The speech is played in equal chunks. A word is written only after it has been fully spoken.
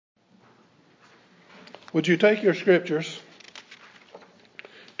Would you take your scriptures,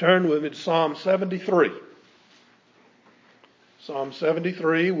 turn with me to Psalm 73. Psalm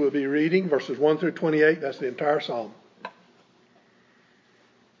 73, we'll be reading verses 1 through 28. That's the entire psalm.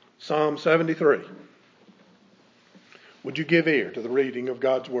 Psalm 73. Would you give ear to the reading of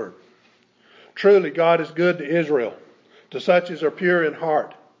God's word? Truly, God is good to Israel, to such as are pure in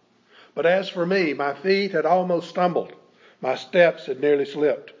heart. But as for me, my feet had almost stumbled. My steps had nearly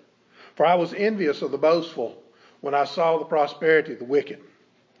slipped. For I was envious of the boastful when I saw the prosperity of the wicked.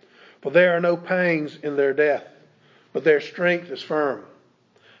 For there are no pangs in their death, but their strength is firm.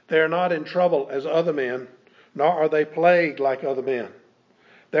 They are not in trouble as other men, nor are they plagued like other men.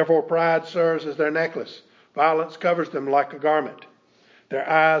 Therefore pride serves as their necklace. Violence covers them like a garment. Their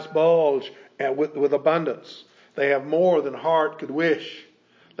eyes bulge with abundance. They have more than heart could wish.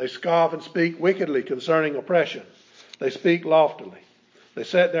 They scoff and speak wickedly concerning oppression. They speak loftily. They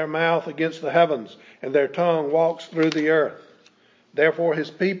set their mouth against the heavens, and their tongue walks through the earth. Therefore his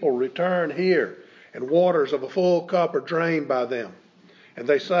people return here, and waters of a full cup are drained by them. And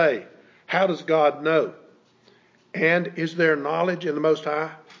they say, how does God know? And is there knowledge in the Most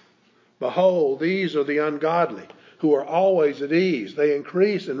High? Behold, these are the ungodly, who are always at ease. They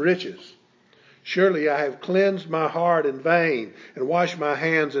increase in riches. Surely I have cleansed my heart in vain, and washed my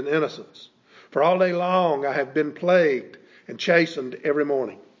hands in innocence. For all day long I have been plagued and chastened every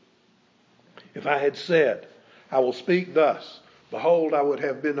morning. If I had said, I will speak thus, behold, I would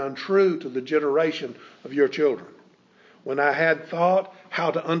have been untrue to the generation of your children. When I had thought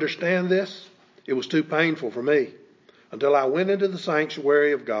how to understand this, it was too painful for me. Until I went into the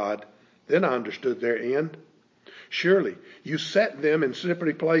sanctuary of God, then I understood their end. Surely you set them in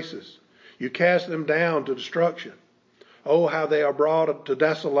slippery places. You cast them down to destruction. Oh, how they are brought to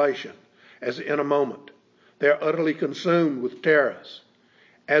desolation, as in a moment. They are utterly consumed with terrors.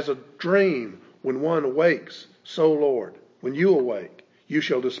 As a dream when one awakes, so, Lord, when you awake, you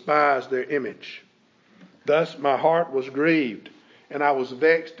shall despise their image. Thus my heart was grieved, and I was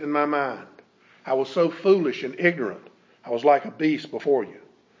vexed in my mind. I was so foolish and ignorant, I was like a beast before you.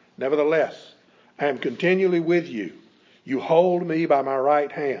 Nevertheless, I am continually with you. You hold me by my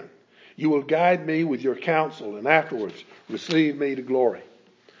right hand. You will guide me with your counsel, and afterwards receive me to glory.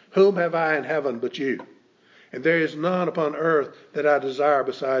 Whom have I in heaven but you? And there is none upon earth that I desire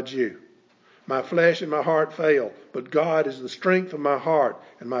besides you. My flesh and my heart fail, but God is the strength of my heart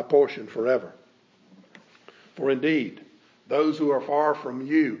and my portion forever. For indeed, those who are far from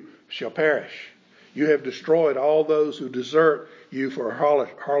you shall perish. You have destroyed all those who desert you for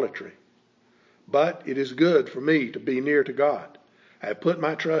harlotry. But it is good for me to be near to God. I have put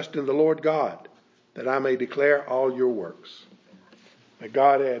my trust in the Lord God, that I may declare all your works. May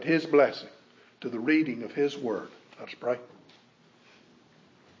God add his blessing to the reading of his word. Let us pray.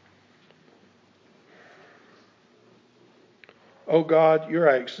 O God, you're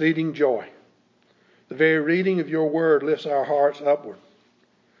our exceeding joy. The very reading of your word lifts our hearts upward.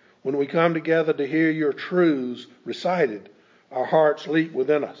 When we come together to hear your truths recited, our hearts leap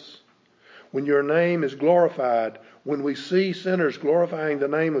within us. When your name is glorified, when we see sinners glorifying the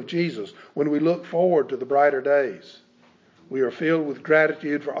name of Jesus, when we look forward to the brighter days, we are filled with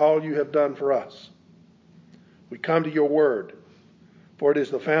gratitude for all you have done for us. We come to your word, for it is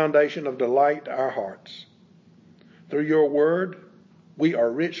the foundation of delight to our hearts. Through your word, we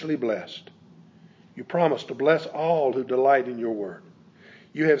are richly blessed. You promise to bless all who delight in your word.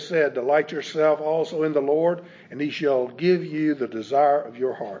 You have said, delight yourself also in the Lord, and he shall give you the desire of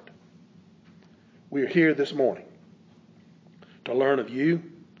your heart. We are here this morning to learn of you,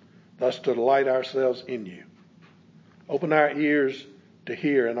 thus to delight ourselves in you. Open our ears to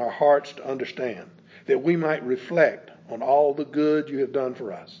hear and our hearts to understand, that we might reflect on all the good you have done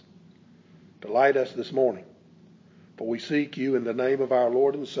for us. Delight us this morning, for we seek you in the name of our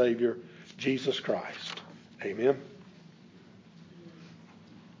Lord and Savior, Jesus Christ. Amen.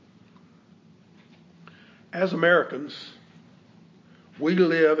 As Americans, we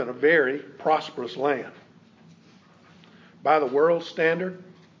live in a very prosperous land. By the world standard,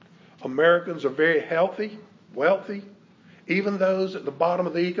 Americans are very healthy, wealthy, even those at the bottom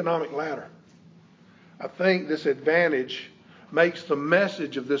of the economic ladder. I think this advantage makes the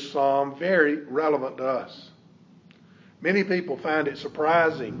message of this psalm very relevant to us. Many people find it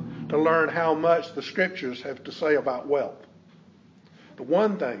surprising to learn how much the scriptures have to say about wealth. The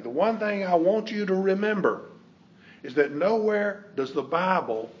one thing I want you to remember is that nowhere does the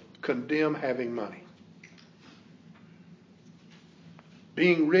Bible condemn having money.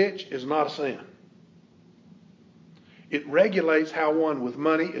 Being rich is not a sin. It regulates how one with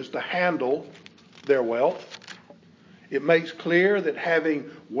money is to handle their wealth. It makes clear that having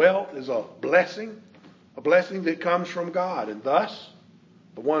wealth is a blessing, a blessing that comes from God, and thus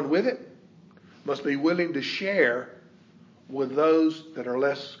the one with it must be willing to share with those that are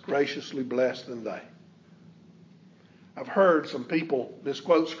less graciously blessed than they. I've heard some people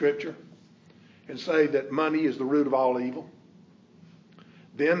misquote Scripture and say that money is the root of all evil.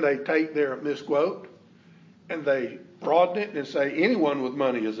 Then they take their misquote and they broaden it and say anyone with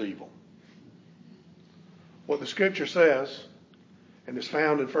money is evil. What the Scripture says, and is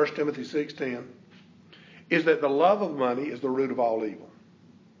found in 1 Timothy 6:10, is that the love of money is the root of all evil.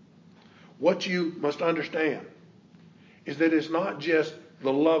 What you must understand is that it's not just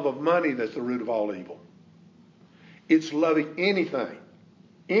the love of money that's the root of all evil. It's loving anything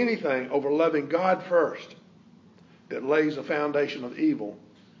over loving God first, that lays a foundation of evil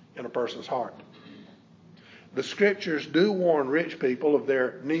in a person's heart. The Scriptures do warn rich people of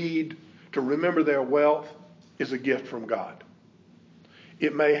their need to remember their wealth is a gift from God.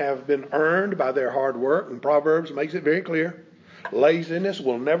 It may have been earned by their hard work, and Proverbs makes it very clear. Laziness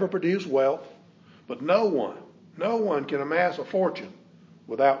will never produce wealth, but no one can amass a fortune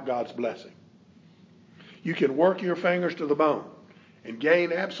without God's blessing. You can work your fingers to the bone and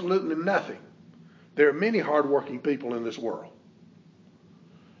gain absolutely nothing. There are many hardworking people in this world.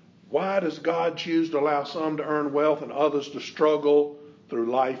 Why does God choose to allow some to earn wealth and others to struggle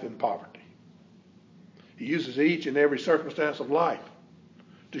through life in poverty? He uses each and every circumstance of life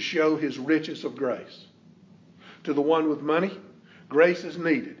to show his riches of grace. To the one with money, grace is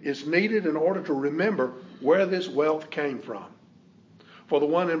needed. It's needed in order to remember where this wealth came from. For the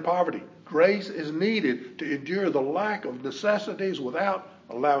one in poverty, grace is needed to endure the lack of necessities without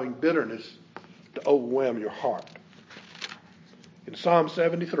allowing bitterness to overwhelm your heart. In Psalm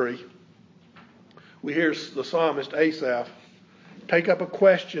 73, we hear the psalmist Asaph take up a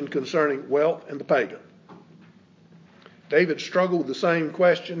question concerning wealth and the pagan. David struggled with the same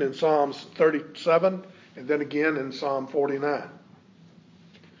question in Psalms 37 and then again in Psalm 49.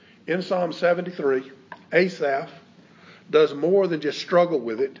 In Psalm 73, Asaph does more than just struggle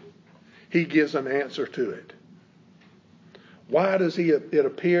with it. He gives an answer to it. Why does it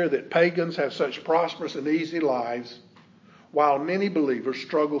appear that pagans have such prosperous and easy lives while many believers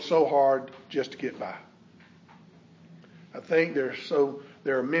struggle so hard just to get by? I think there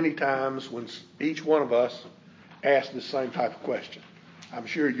are many times when each one of us asks the same type of question. I'm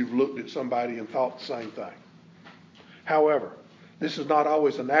sure you've looked at somebody and thought the same thing. However, this is not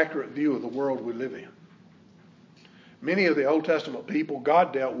always an accurate view of the world we live in. Many of the Old Testament people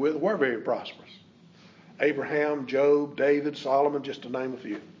God dealt with were very prosperous. Abraham, Job, David, Solomon, just to name a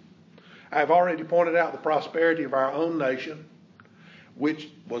few. I have already pointed out the prosperity of our own nation, which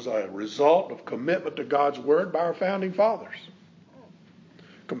was a result of commitment to God's word by our founding fathers.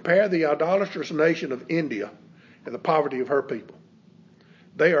 Compare the idolatrous nation of India and the poverty of her people.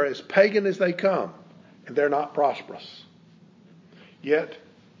 They are as pagan as they come, and they're not prosperous. Yet,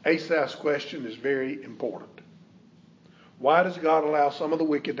 Asaph's question is very important. Why does God allow some of the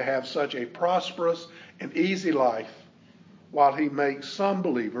wicked to have such a prosperous and easy life while he makes some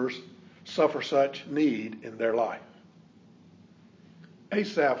believers suffer such need in their life?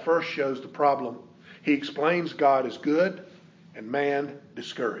 Asaph first shows the problem. He explains God is good and man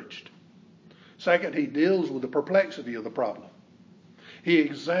discouraged. Second, he deals with the perplexity of the problem. He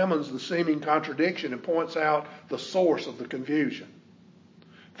examines the seeming contradiction and points out the source of the confusion.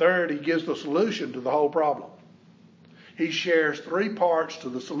 Third, he gives the solution to the whole problem. He shares three parts to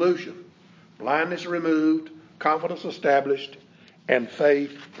the solution: blindness removed, confidence established, and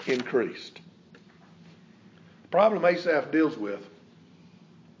faith increased. The problem Asaph deals with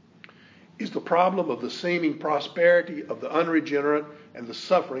is the problem of the seeming prosperity of the unregenerate and the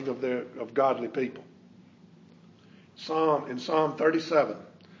suffering of godly people. In Psalm 37,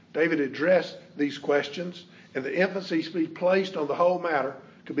 David addressed these questions, and the emphasis he placed on the whole matter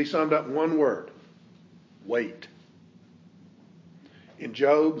could be summed up in one word: wait. In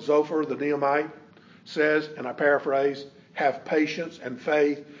Job, Zophar the Neamite says, and I paraphrase, "Have patience and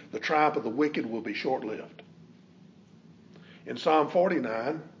faith, the triumph of the wicked will be short-lived." In Psalm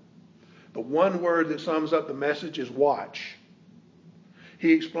 49, the one word that sums up the message is watch.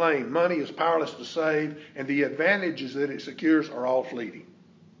 He explained money is powerless to save, and the advantages that it secures are all fleeting.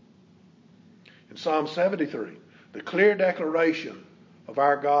 In Psalm 73, the clear declaration of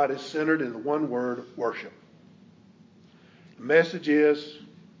our God is centered in the one word, worship. The message is,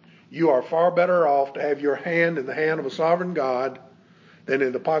 you are far better off to have your hand in the hand of a sovereign God than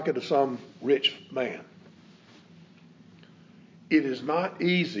in the pocket of some rich man. It is not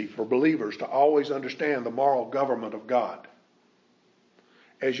easy for believers to always understand the moral government of God.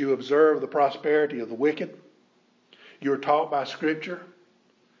 As you observe the prosperity of the wicked, you are taught by Scripture,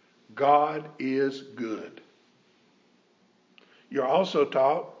 God is good. You're also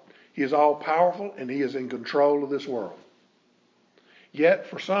taught He is all powerful and He is in control of this world. Yet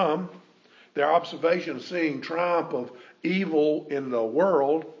for some, their observation of seeing triumph of evil in the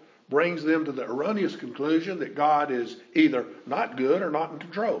world brings them to the erroneous conclusion that God is either not good or not in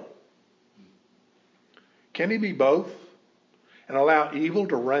control. Can He be both and allow evil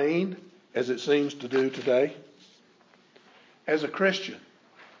to reign as it seems to do today? As a Christian,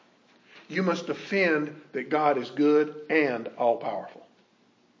 you must defend that God is good and all-powerful.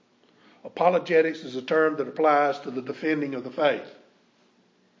 Apologetics is a term that applies to the defending of the faith.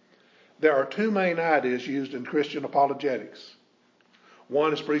 There are two main ideas used in Christian apologetics.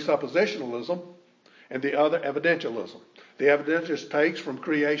 One is presuppositionalism and the other evidentialism. The evidentialist takes from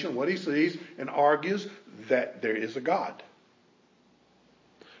creation what he sees and argues that there is a God.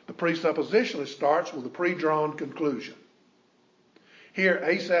 The presuppositionalist starts with a pre-drawn conclusion. Here,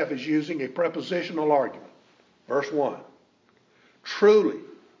 Asaph is using a prepositional argument. Verse 1. Truly,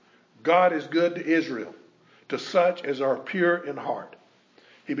 God is good to Israel, to such as are pure in heart.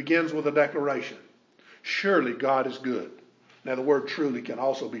 He begins with a declaration. Surely God is good. Now the word truly can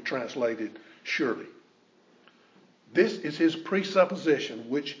also be translated surely. This is his presupposition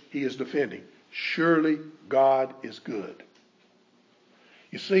which he is defending. Surely God is good.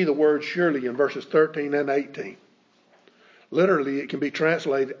 You see the word surely in verses 13 and 18. Literally, it can be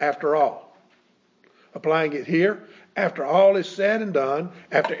translated after all. Applying it here, after all is said and done,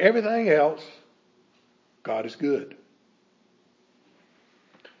 after everything else, God is good.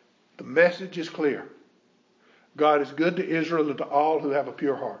 The message is clear. God is good to Israel and to all who have a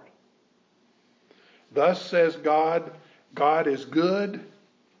pure heart. Thus says God, God is good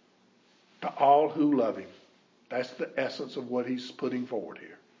to all who love Him. That's the essence of what he's putting forward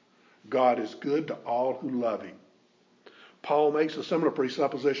here. God is good to all who love Him. Paul makes a similar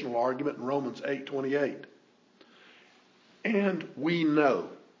presuppositional argument in Romans 8:28. And we know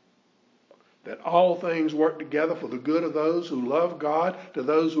that all things work together for the good of those who love God, to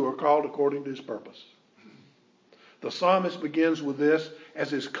those who are called according to His purpose. The psalmist begins with this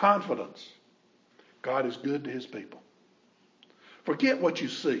as his confidence. God is good to His people. Forget what you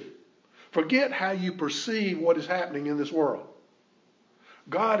see. Forget how you perceive what is happening in this world.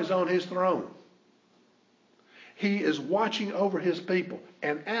 God is on His throne. He is watching over His people,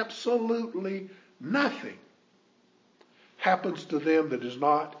 and absolutely nothing happens to them that is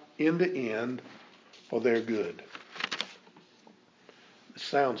not, in the end, for their good. It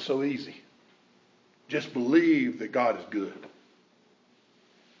sounds so easy. Just believe that God is good.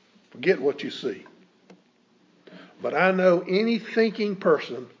 Forget what you see. But I know any thinking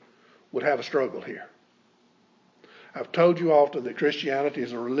person would have a struggle here. I've told you often that Christianity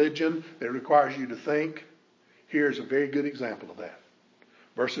is a religion that requires you to think. Here's a very good example of that.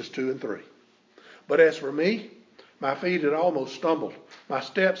 Verses 2 and 3. But as for me, my feet had almost stumbled. My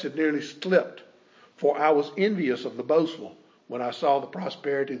steps had nearly slipped. For I was envious of the boastful when I saw the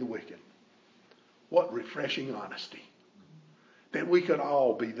prosperity of the wicked. What refreshing honesty. That we could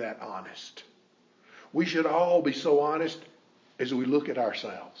all be that honest. We should all be so honest as we look at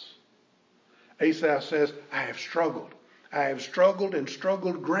ourselves. Asaph says, I have struggled. I have struggled and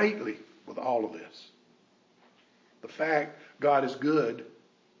struggled greatly with all of this. The fact God is good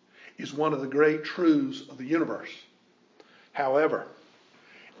is one of the great truths of the universe. However,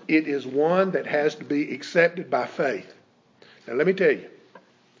 it is one that has to be accepted by faith. Now let me tell you,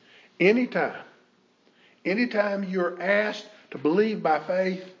 anytime you're asked to believe by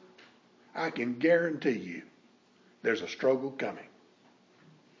faith, I can guarantee you there's a struggle coming.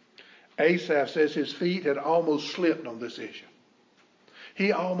 Asaph says his feet had almost slipped on this issue.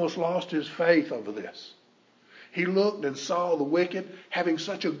 He almost lost his faith over this. He looked and saw the wicked having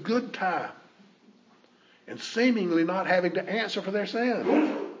such a good time and seemingly not having to answer for their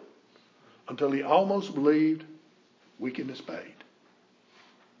sin until he almost believed wickedness paid.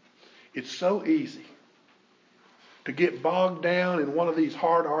 It's so easy to get bogged down in one of these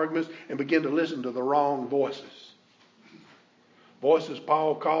hard arguments and begin to listen to the wrong voices. Voices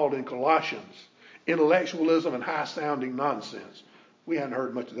Paul called in Colossians intellectualism and high-sounding nonsense. We haven't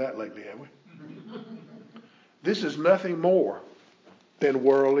heard much of that lately, have we? This is nothing more than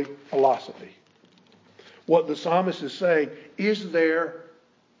worldly philosophy. What the psalmist is saying is there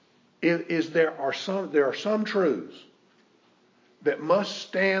are some truths that must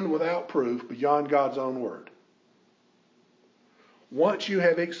stand without proof beyond God's own word. Once you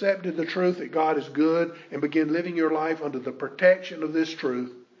have accepted the truth that God is good and begin living your life under the protection of this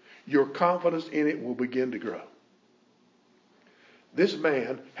truth, your confidence in it will begin to grow. This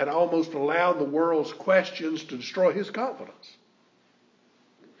man had almost allowed the world's questions to destroy his confidence.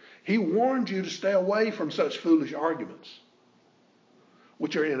 He warned you to stay away from such foolish arguments,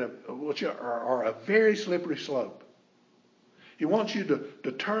 which are a very slippery slope. He wants you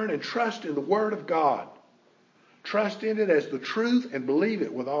to turn and trust in the Word of God. Trust in it as the truth and believe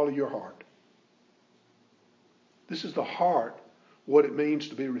it with all of your heart. This is the heart, what it means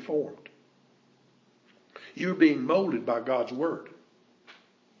to be reformed. You're being molded by God's Word.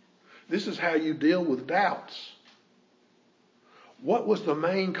 This is how you deal with doubts. What was the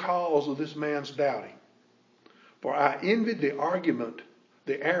main cause of this man's doubting? For I envied the arrogant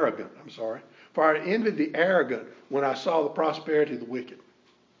when I saw the prosperity of the wicked.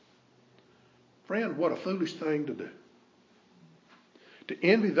 Friend, what a foolish thing to do. To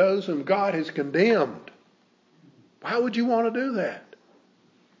envy those whom God has condemned. Why would you want to do that?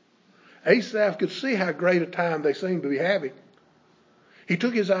 Asaph could see how great a time they seemed to be having. He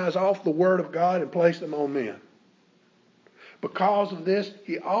took his eyes off the Word of God and placed them on men. Because of this,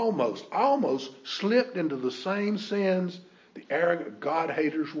 he almost slipped into the same sins the arrogant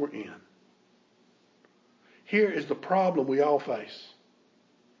God-haters were in. Here is the problem we all face.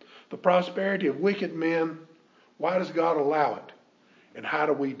 The prosperity of wicked men, why does God allow it? And how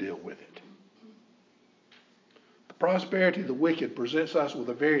do we deal with it? The prosperity of the wicked presents us with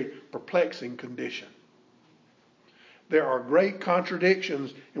a very perplexing condition. There are great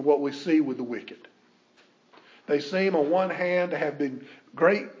contradictions in what we see with the wicked. They seem on one hand to have been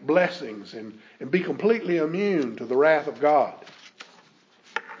great blessings and be completely immune to the wrath of God.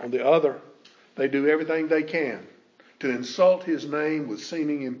 On the other, they do everything they can to insult his name with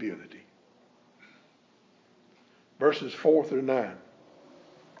seeming impunity. Verses 4 through 9.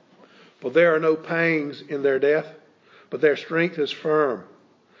 For there are no pangs in their death, but their strength is firm.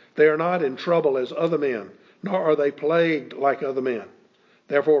 They are not in trouble as other men, nor are they plagued like other men.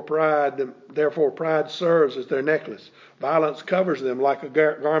 Therefore pride serves as their necklace. Violence covers them like a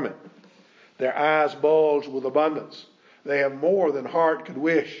garment. Their eyes bulge with abundance. They have more than heart could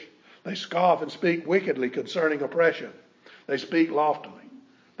wish. They scoff and speak wickedly concerning oppression. They speak loftily.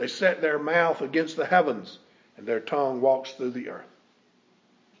 They set their mouth against the heavens, and their tongue walks through the earth.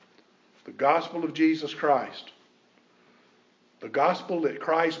 The gospel of Jesus Christ, the gospel that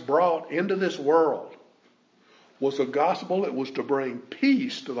Christ brought into this world, was a gospel that was to bring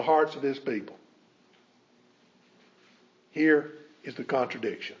peace to the hearts of his people. Here is the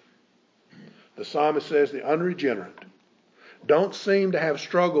contradiction. The psalmist says the unregenerate don't seem to have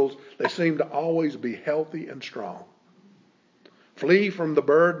struggles. They seem to always be healthy and strong. Free from the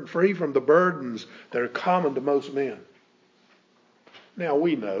burdens that are common to most men. Now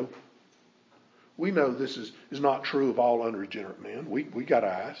we know this is not true of all unregenerate men. We got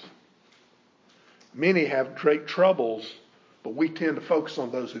eyes. Many have great troubles, but we tend to focus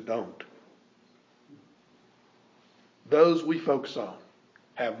on those who don't. Those we focus on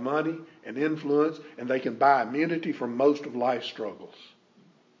have money and influence, and they can buy immunity from most of life's struggles.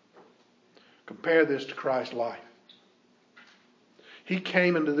 Compare this to Christ's life. He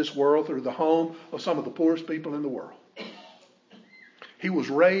came into this world through the home of some of the poorest people in the world. He was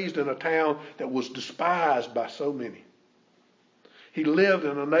raised in a town that was despised by so many. He lived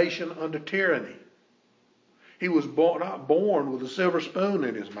in a nation under tyranny. He was not born with a silver spoon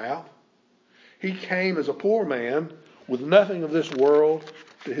in his mouth. He came as a poor man with nothing of this world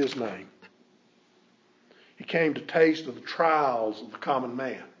to his name. He came to taste of the trials of the common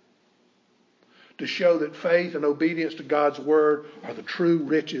man, to show that faith and obedience to God's word are the true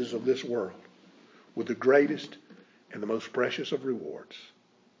riches of this world, with the greatest and the most precious of rewards.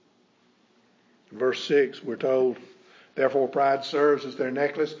 In verse 6, we're told, therefore pride serves as their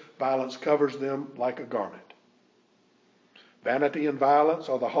necklace, violence covers them like a garment. Vanity and violence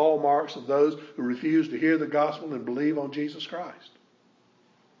are the hallmarks of those who refuse to hear the gospel and believe on Jesus Christ.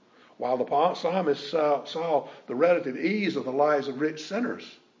 While the psalmist saw the relative ease of the lives of rich sinners,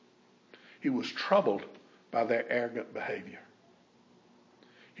 he was troubled by their arrogant behavior.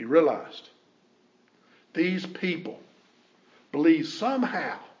 He realized these people believe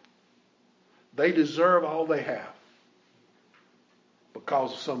somehow they deserve all they have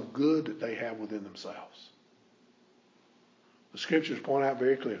because of some good that they have within themselves. The scriptures point out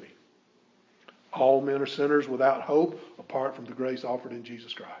very clearly, all men are sinners without hope apart from the grace offered in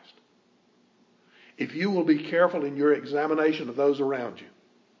Jesus Christ. If you will be careful in your examination of those around you,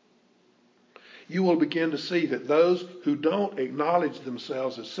 you will begin to see that those who don't acknowledge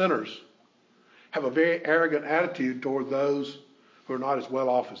themselves as sinners have a very arrogant attitude toward those who are not as well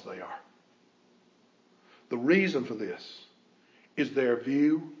off as they are. The reason for this is their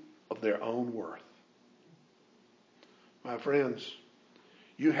view of their own worth. My friends,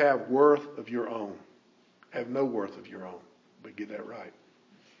 you have worth of your own. Have no worth of your own. But get that right.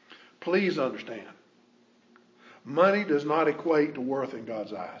 Please understand, money does not equate to worth in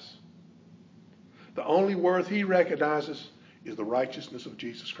God's eyes. The only worth he recognizes is the righteousness of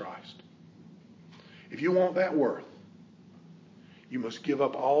Jesus Christ. If you want that worth, you must give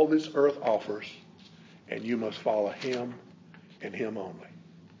up all this earth offers, and you must follow him and him only.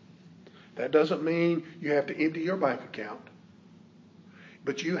 That doesn't mean you have to empty your bank account,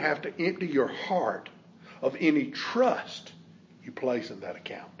 but you have to empty your heart of any trust you place in that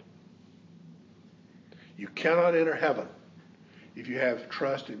account. You cannot enter heaven if you have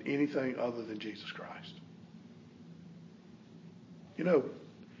trust in anything other than Jesus Christ. You know,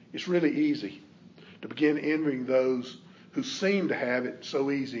 it's really easy to begin envying those who seem to have it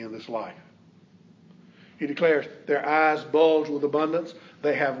so easy in this life. He declares, their eyes bulge with abundance.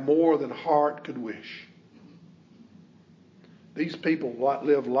 They have more than heart could wish. These people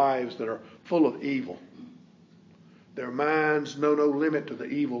live lives that are full of evil. Their minds know no limit to the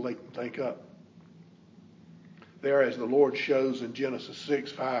evil they can think up. There, as the Lord shows in Genesis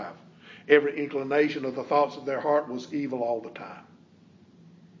 6:5, every inclination of the thoughts of their heart was evil all the time.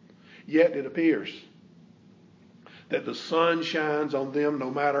 Yet it appears that the sun shines on them no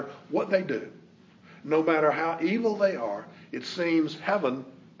matter what they do. No matter how evil they are, it seems heaven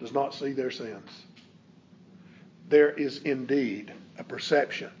does not see their sins. There is indeed a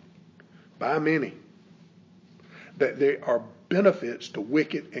perception by many that there are benefits to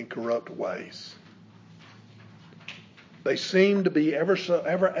wicked and corrupt ways. They seem to be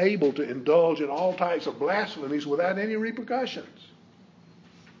ever able to indulge in all types of blasphemies without any repercussions.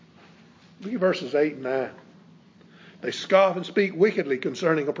 Look at verses 8 and 9. They scoff and speak wickedly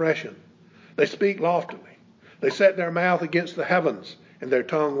concerning oppression. They speak loftily. They set their mouth against the heavens, and their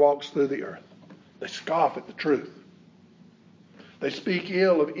tongue walks through the earth. They scoff at the truth. They speak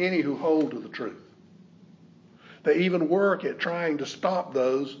ill of any who hold to the truth. They even work at trying to stop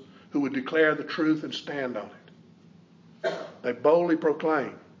those who would declare the truth and stand on it. They boldly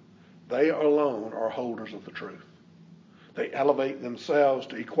proclaim they alone are holders of the truth. They elevate themselves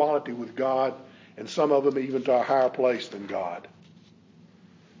to equality with God, and some of them even to a higher place than God,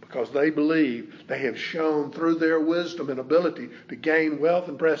 because they believe they have shown through their wisdom and ability to gain wealth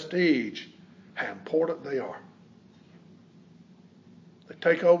and prestige how important they are. They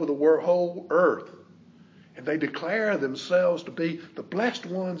take over the whole earth, and they declare themselves to be the blessed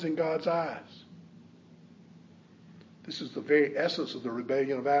ones in God's eyes. This is the very essence of the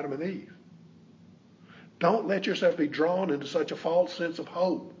rebellion of Adam and Eve. Don't let yourself be drawn into such a false sense of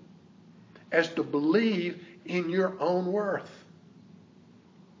hope as to believe in your own worth.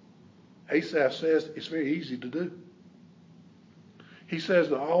 Asaph says it's very easy to do. He says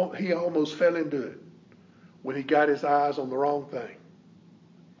that he almost fell into it when he got his eyes on the wrong thing.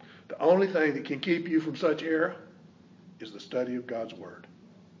 The only thing that can keep you from such error is the study of God's Word.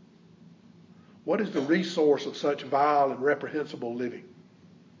 What is the resource of such vile and reprehensible living?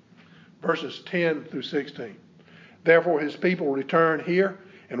 Verses 10 through 16. Therefore his people return here,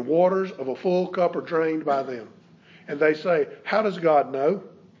 and waters of a full cup are drained by them. And they say, how does God know?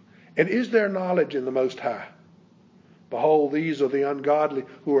 And is there knowledge in the Most High? Behold, these are the ungodly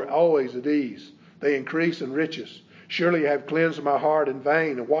who are always at ease. They increase in riches. Surely I have cleansed my heart in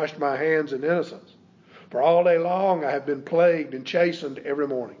vain and washed my hands in innocence. For all day long I have been plagued and chastened every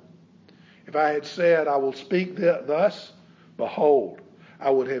morning. If I had said, I will speak thus, behold, I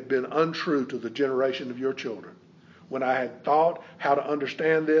would have been untrue to the generation of your children. When I had thought how to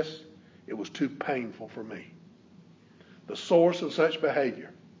understand this, it was too painful for me. The source of such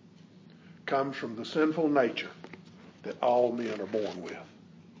behavior comes from the sinful nature that all men are born with.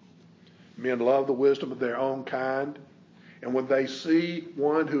 Men love the wisdom of their own kind, and when they see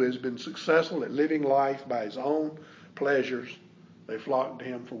one who has been successful at living life by his own pleasures, they flock to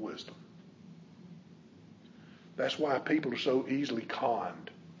him for wisdom. That's why people are so easily conned.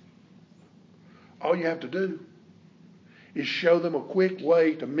 All you have to do is show them a quick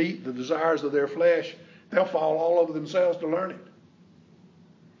way to meet the desires of their flesh. They'll fall all over themselves to learn it.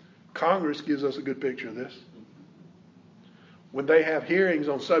 Congress gives us a good picture of this. When they have hearings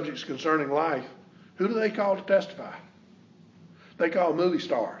on subjects concerning life, who do they call to testify? They call movie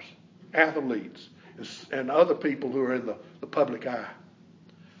stars, athletes, and other people who are in the public eye.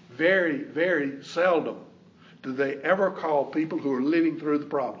 Very, very seldom do they ever call people who are living through the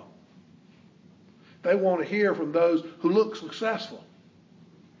problem. They want to hear from those who look successful.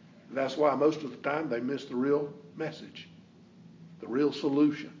 That's why most of the time they miss the real message, the real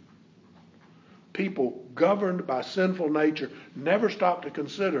solution. People governed by sinful nature never stop to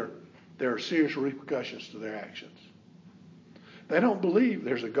consider there are serious repercussions to their actions. They don't believe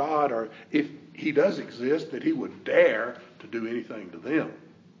there's a God, or if he does exist, that he would dare to do anything to them.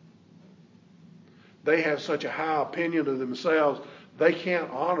 They have such a high opinion of themselves, they can't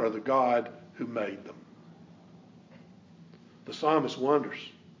honor the God who made them. The psalmist wonders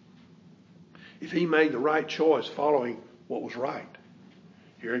if he made the right choice following what was right.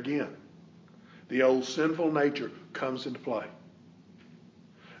 Here again, the old sinful nature comes into play.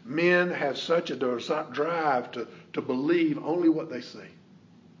 Men have such a drive to believe only what they see.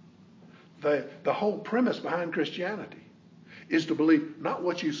 The whole premise behind Christianity is to believe not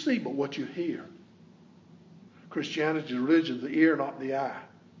what you see, but what you hear. Christianity is a religion of the ear, not the eye.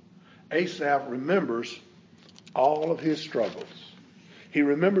 Asaph remembers all of his struggles. He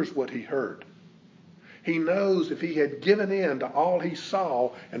remembers what he heard. He knows if he had given in to all he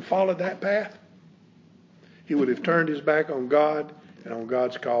saw and followed that path, he would have turned his back on God and on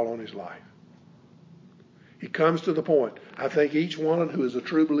God's call on his life. He comes to the point, I think each one who is a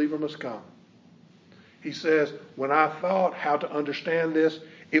true believer must come. He says, when I thought how to understand this,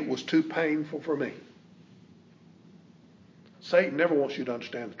 it was too painful for me. Satan never wants you to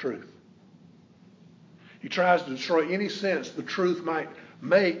understand the truth. He tries to destroy any sense the truth might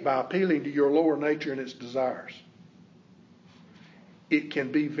make by appealing to your lower nature and its desires. It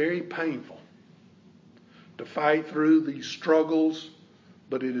can be very painful to fight through these struggles,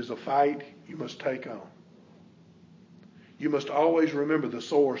 but it is a fight you must take on. You must always remember the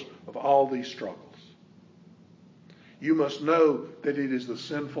source of all these struggles. You must know that it is the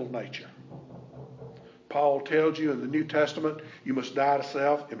sinful nature. Paul tells you in the New Testament, you must die to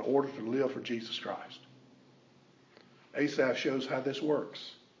self in order to live for Jesus Christ. Asaph shows how this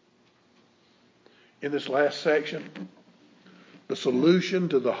works. In this last section, the solution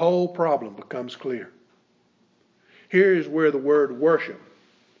to the whole problem becomes clear. Here is where the word worship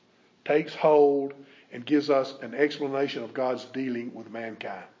takes hold and gives us an explanation of God's dealing with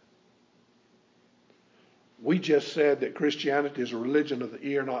mankind. We just said that Christianity is a religion of the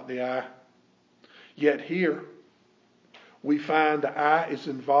ear, not the eye. Yet here, we find the eye is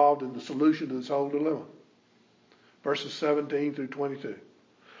involved in the solution to this whole dilemma. Verses 17 through 22.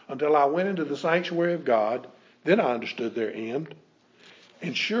 Until I went into the sanctuary of God, then I understood their end.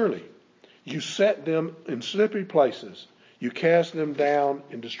 And surely you set them in slippery places. You cast them down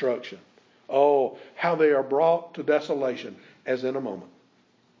in destruction. Oh, how they are brought to desolation as in a moment.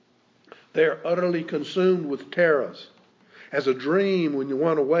 They are utterly consumed with terrors. As a dream when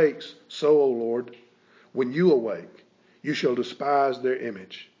one awakes, so, O Lord, when you awake, you shall despise their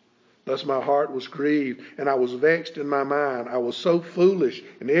image. Thus my heart was grieved, and I was vexed in my mind. I was so foolish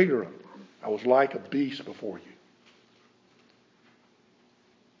and ignorant. I was like a beast before you.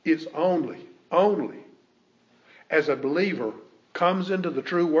 It's only as a believer comes into the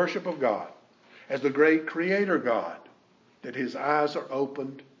true worship of God, as the great Creator God, that his eyes are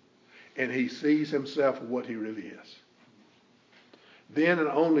opened and he sees himself for what he really is. Then and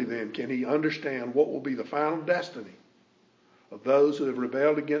only then can he understand what will be the final destiny of those who have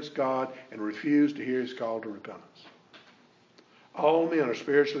rebelled against God and refused to hear his call to repentance. All men are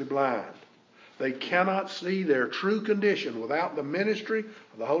spiritually blind. They cannot see their true condition without the ministry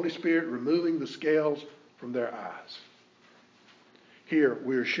of the Holy Spirit removing the scales from their eyes. Here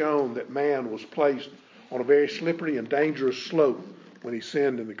we are shown that man was placed on a very slippery and dangerous slope when he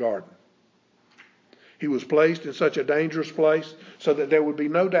sinned in the garden. He was placed in such a dangerous place so that there would be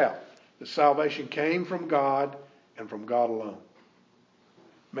no doubt that salvation came from God and from God alone.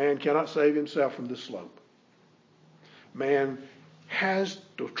 Man cannot save himself from this slope. Man has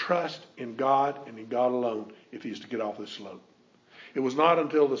to trust in God and in God alone if he is to get off this slope. It was not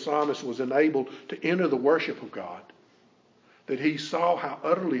until the psalmist was enabled to enter the worship of God that he saw how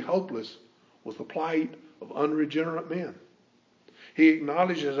utterly hopeless was the plight of unregenerate men. He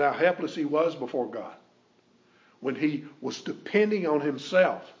acknowledges how helpless he was before God. When he was depending on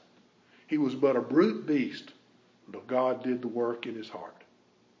himself, he was but a brute beast until God did the work in his heart.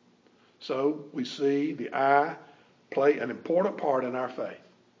 So we see the eye play an important part in our faith.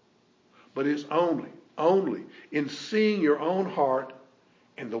 But it's only in seeing your own heart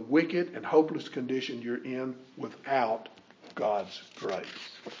and the wicked and hopeless condition you're in without God's grace.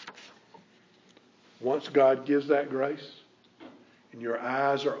 Once God gives that grace and your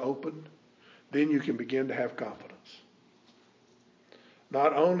eyes are opened, then you can begin to have confidence.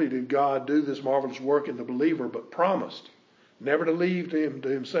 Not only did God do this marvelous work in the believer, but promised never to leave him to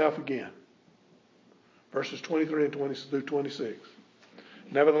himself again. Verses 23 and 20 through 26.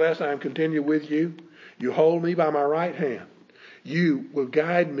 Nevertheless, I am continued with you. You hold me by my right hand. You will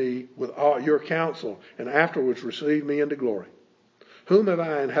guide me with all your counsel, and afterwards receive me into glory. Whom have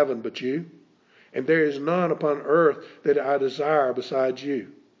I in heaven but you? And there is none upon earth that I desire besides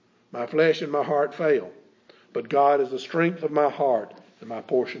you. My flesh and my heart fail, but God is the strength of my heart and my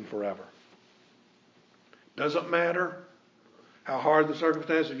portion forever. Doesn't matter how hard the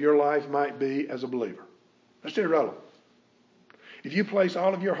circumstances of your life might be as a believer. That's irrelevant. If you place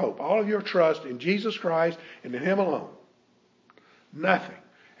all of your hope, all of your trust in Jesus Christ and in Him alone, nothing,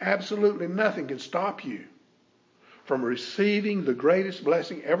 absolutely nothing can stop you from receiving the greatest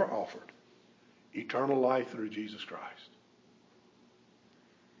blessing ever offered, eternal life through Jesus Christ.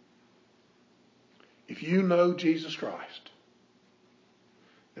 If you know Jesus Christ,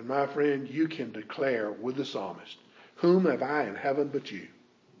 then my friend, you can declare with the psalmist, "Whom have I in heaven but you?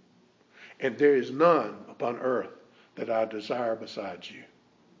 And there is none upon earth that I desire besides you."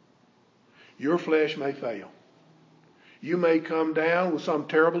 Your flesh may fail. You may come down with some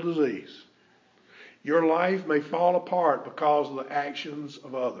terrible disease. Your life may fall apart because of the actions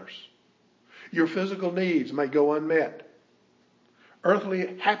of others. Your physical needs may go unmet.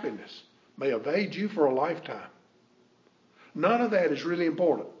 Earthly happiness may evade you for a lifetime. None of that is really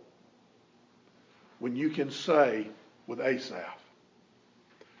important when you can say with Asaph,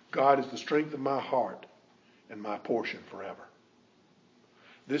 "God is the strength of my heart and my portion forever."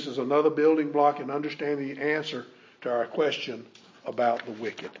 This is another building block in understanding the answer to our question about the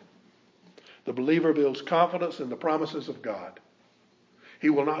wicked. The believer builds confidence in the promises of God. He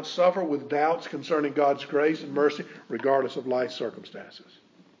will not suffer with doubts concerning God's grace and mercy, regardless of life circumstances.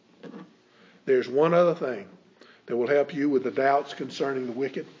 There's one other thing that will help you with the doubts concerning the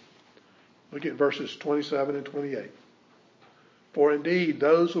wicked. Look at verses 27 and 28. "For indeed,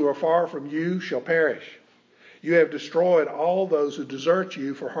 those who are far from you shall perish. You have destroyed all those who desert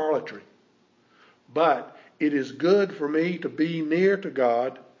you for harlotry. But it is good for me to be near to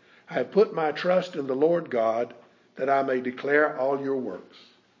God. I have put my trust in the Lord God, that I may declare all your works."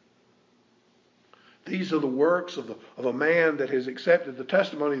 These are the works of a man that has accepted the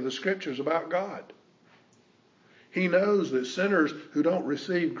testimony of the Scriptures about God. He knows that sinners who don't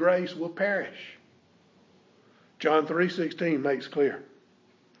receive grace will perish. John 3:16 makes clear,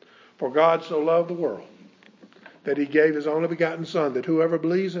 "For God so loved the world that He gave His only begotten Son, that whoever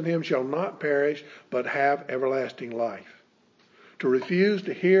believes in Him shall not perish, but have everlasting life." To refuse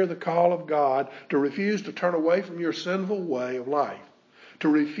to hear the call of God, to refuse to turn away from your sinful way of life, to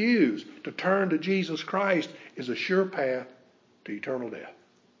refuse to turn to Jesus Christ is a sure path to eternal death.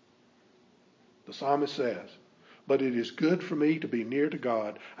 The psalmist says, "But it is good for me to be near to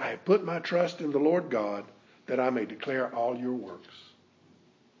God. I have put my trust in the Lord God, that I may declare all your works."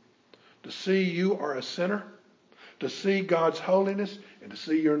 To see you are a sinner, to see God's holiness, and to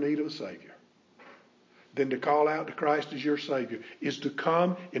see your need of a Savior, then to call out to Christ as your Savior is to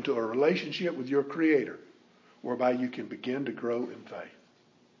come into a relationship with your Creator, whereby you can begin to grow in faith.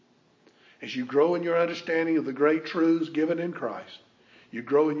 As you grow in your understanding of the great truths given in Christ, you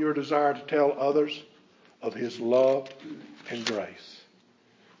grow in your desire to tell others of His love and grace.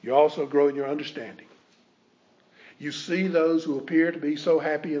 You also grow in your understanding. You see those who appear to be so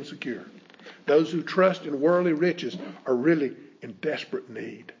happy and secure. Those who trust in worldly riches are really in desperate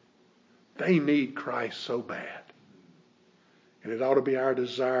need. They need Christ so bad. And it ought to be our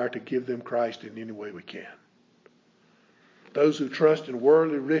desire to give them Christ in any way we can. Those who trust in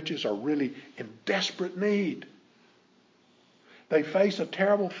worldly riches are really in desperate need. They face a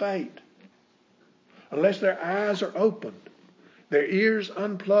terrible fate. Unless their eyes are opened, their ears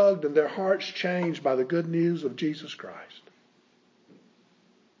unplugged, and their hearts changed by the good news of Jesus Christ.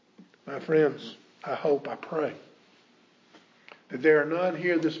 My friends, I hope, I pray, that there are none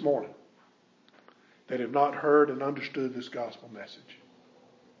here this morning that have not heard and understood this gospel message.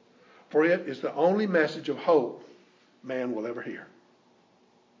 For it is the only message of hope man will ever hear.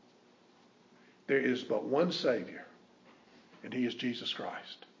 There is but one Savior, and He is Jesus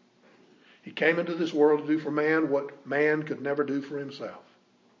Christ. He came into this world to do for man what man could never do for himself.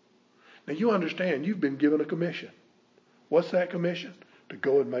 Now you understand, you've been given a commission. What's that commission? To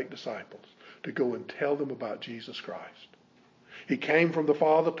go and make disciples, to go and tell them about Jesus Christ. He came from the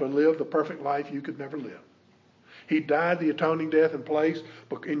Father to live the perfect life you could never live. He died the atoning death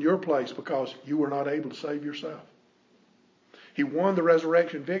in your place because you were not able to save yourself. He won the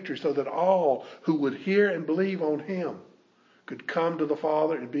resurrection victory so that all who would hear and believe on Him could come to the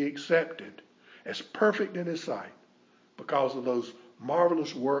Father and be accepted as perfect in His sight because of those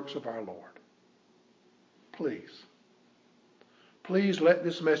marvelous works of our Lord. Please let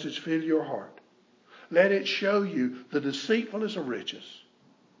this message fill your heart. Let it show you the deceitfulness of riches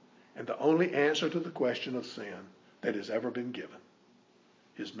and the only answer to the question of sin that has ever been given.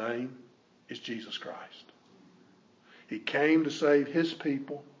 His name is Jesus Christ. He came to save His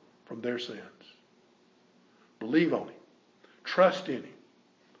people from their sins. Believe on Him. Trust in Him.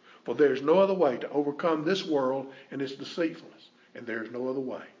 For there is no other way to overcome this world and its deceitfulness. And there is no other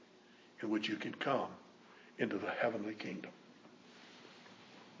way in which you can come into the heavenly kingdom.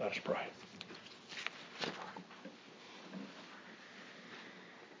 Let us pray.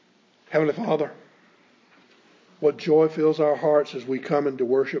 Heavenly Father, what joy fills our hearts as we come into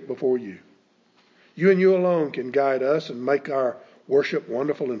worship before you. You and you alone can guide us and make our worship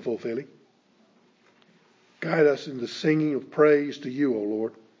wonderful and fulfilling. Guide us in the singing of praise to you, O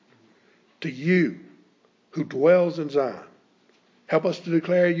Lord, to you who dwells in Zion. Help us to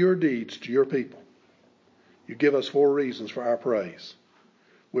declare your deeds to your people. You give us 4 reasons for our praise.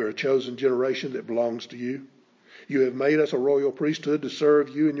 We're a chosen generation that belongs to you. You have made us a royal priesthood to serve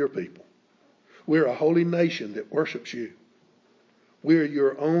you and your people. We're a holy nation that worships you. We're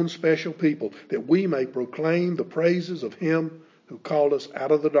your own special people, that we may proclaim the praises of him who called us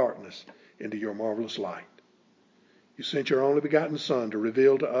out of the darkness into your marvelous light. You sent your only begotten Son to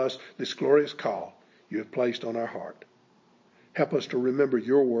reveal to us this glorious call you have placed on our heart. Help us to remember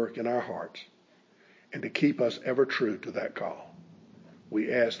your work in our hearts and to keep us ever true to that call.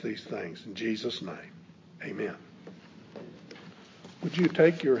 We ask these things in Jesus' name. Amen. Would you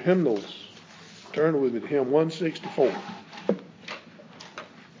take your hymnals, turn with me to hymn 164.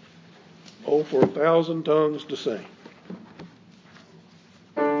 Oh, for 1,000 tongues to sing.